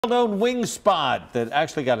Well-known wing spot that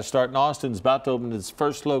actually got a start in Austin is about to open its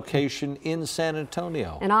first location in San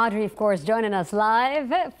Antonio. And Audrey, of course, joining us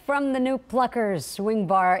live from the new Pluckers Wing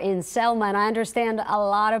Bar in Selma. And I understand a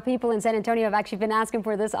lot of people in San Antonio have actually been asking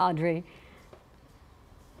for this, Audrey.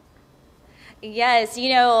 Yes,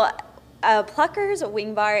 Pluckers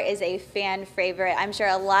Wing Bar is a fan favorite. I'm sure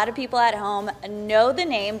a lot of people at home know the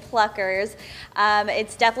name Pluckers.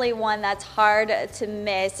 It's definitely one that's hard to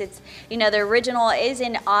miss. It's, the original is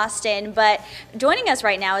in Austin, but joining us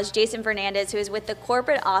right now is Jason Fernandez, who is with the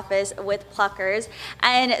corporate office with Pluckers.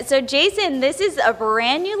 And so, Jason, this is a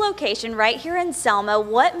brand new location right here in Selma.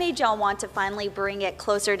 What made y'all want to finally bring it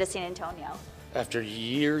closer to San Antonio? After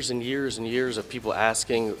years and years and years of people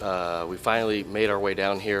asking, we finally made our way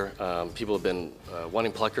down here. People have been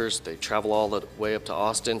wanting Pluckers. They travel all the way up to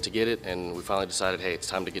Austin to get it, and we finally decided, hey, it's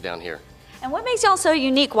time to get down here. And what makes y'all so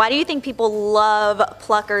unique? Why do you think people love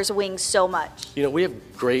Pluckers wings so much? We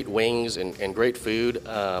have great wings and great food,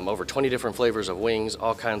 over 20 different flavors of wings,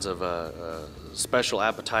 all kinds of special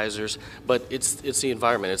appetizers, but it's the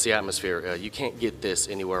environment, it's the atmosphere. You can't get this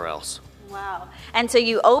anywhere else. Wow. And so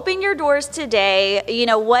you open your doors today.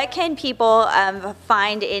 What can people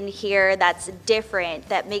find in here that's different,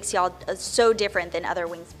 that makes y'all so different than other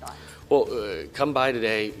wing spots? Well, come by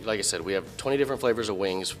today. Like I said, we have 20 different flavors of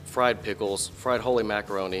wings, fried pickles, fried holy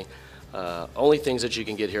macaroni, only things that you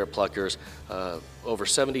can get here at Pluckers. Over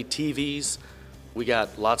 70 TVs. We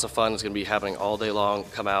got lots of fun. It's going to be happening all day long.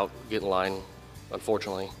 Come out, get in line.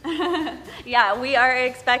 Unfortunately. Yeah, we are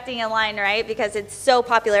expecting a line, right? Because it's so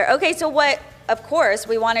popular. Okay, so of course,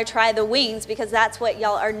 we want to try the wings because that's what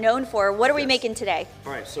y'all are known for. What are we making today?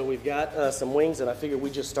 All right, so we've got some wings, and I figured we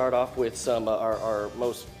just start off with some our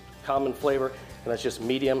most common flavor, and that's just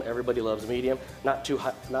medium. Everybody loves medium. Not too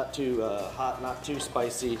hot, not too hot, not too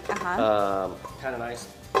spicy. Kind of nice.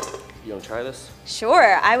 You want to try this?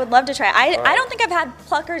 Sure, I would love to try. I don't think I've had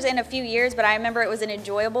Pluckers in a few years, but I remember it was an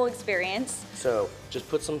enjoyable experience. So just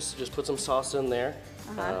put some sauce in there.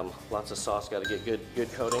 Lots of sauce, got to get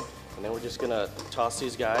good coating, and then we're just gonna toss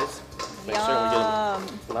these guys. Make sure we get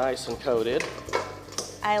them nice and coated.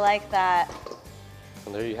 I like that.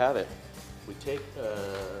 And there you have it. We take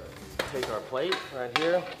our plate right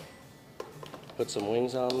here. Put some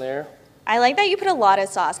wings on there. I like that you put a lot of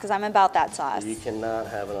sauce because I'm about that sauce. You cannot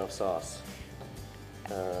have enough sauce.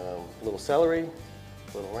 A little celery,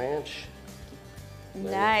 a little ranch.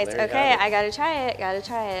 Nice. Okay, I gotta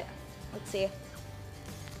try it. Let's see.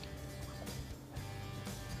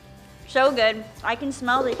 So good. I can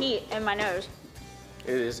smell the heat in my nose.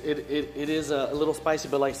 It is a little spicy,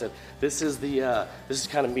 but like I said, this is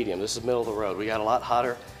kind of medium. This is middle of the road. We got a lot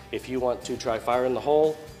hotter. If you want to try Fire in the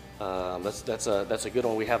Hole, that's a good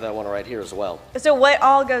one. We have that one right here as well. So what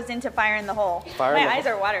all goes into Fire in the Hole? My eyes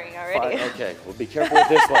are watering already. Okay, well, be careful with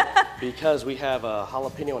this one because we have a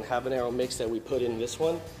jalapeno and habanero mix that we put in this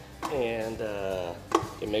one, and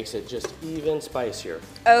it makes it just even spicier.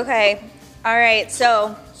 Okay, all right,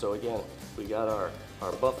 so again, we got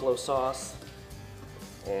our buffalo sauce,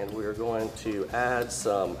 and we're going to add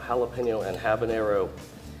some jalapeno and habanero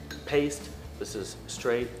paste. This is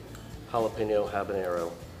straight jalapeno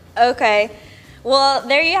habanero. Okay, well,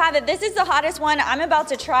 there you have it. This is the hottest one. I'm about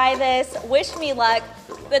to try this. Wish me luck.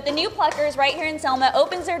 But the new Pluckers right here in Selma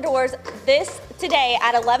opens their doors today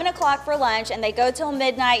at 11 o'clock for lunch, and they go till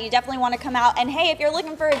midnight. You definitely want to come out. And hey, if you're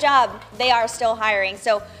looking for a job, they are still hiring.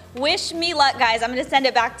 So wish me luck, guys. I'm going to send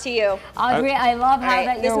it back to you. Audrey, I love how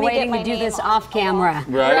that you're waiting to do this off camera.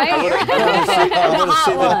 Right? I want to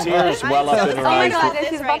see the tears well up in her eyes. Oh my God,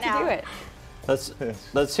 she's about to do it.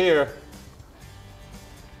 Let's hear.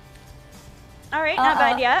 All right, not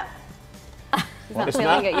bad yet.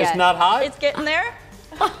 It's not hot? It's getting there.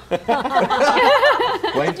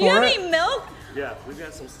 Wait Do you have for it. any milk? Yeah, we've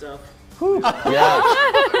got some stuff. Yeah.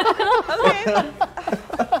 Okay.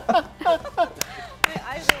 My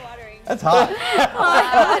eyes are watering. That's hot.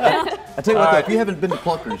 I tell you what, though, if you haven't been to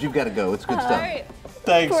Pluckers, you've got to go. It's good stuff. All right.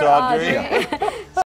 Thanks, Audrey.